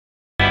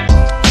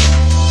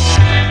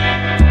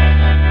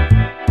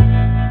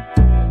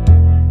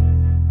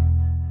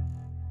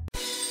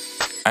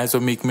So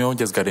Meek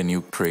just got a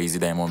new crazy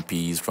diamond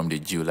piece from the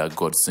jeweler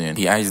Godson.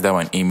 He iced out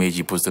an image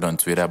he posted on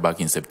Twitter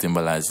back in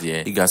September last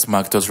year. He got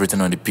smacked us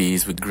written on the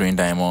piece with green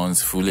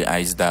diamonds, fully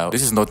iced out.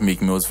 This is not Meek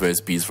Mill's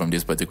first piece from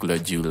this particular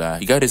jeweler.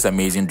 He got this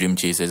amazing Dream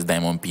Chasers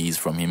diamond piece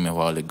from him a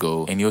while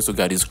ago, and he also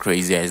got this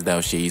crazy iced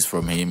out shades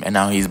from him, and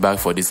now he's back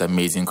for this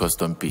amazing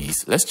custom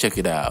piece. Let's check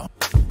it out.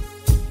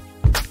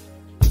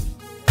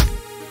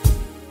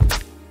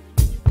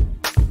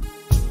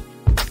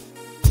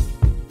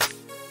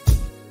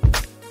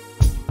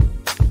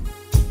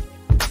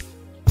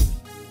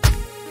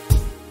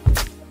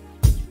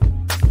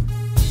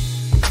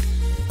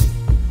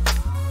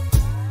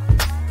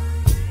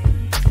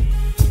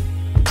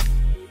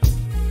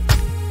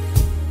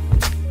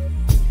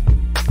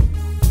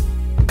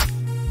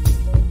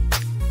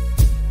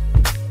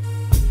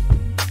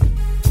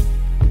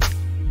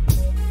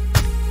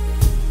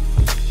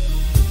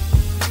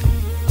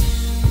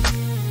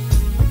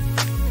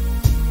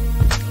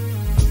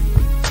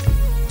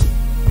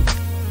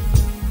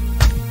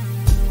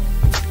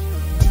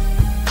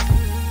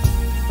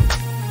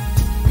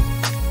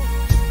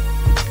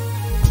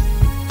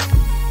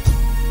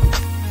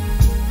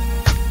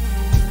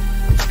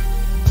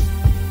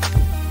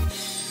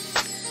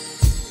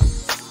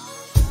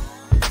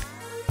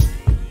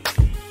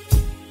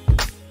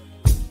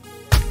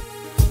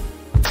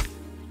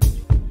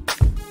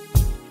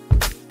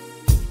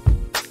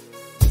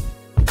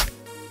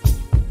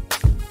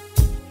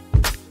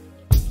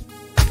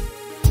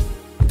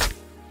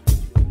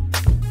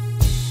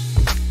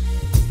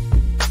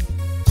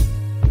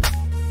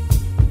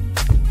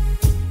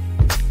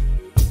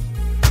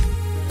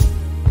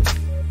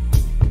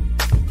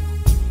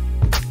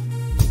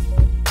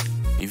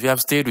 If you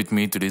have stayed with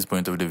me to this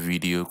point of the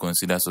video,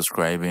 consider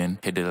subscribing,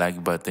 hit the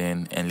like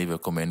button, and leave a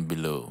comment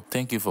below.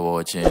 Thank you for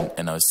watching,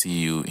 and I'll see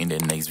you in the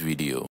next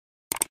video.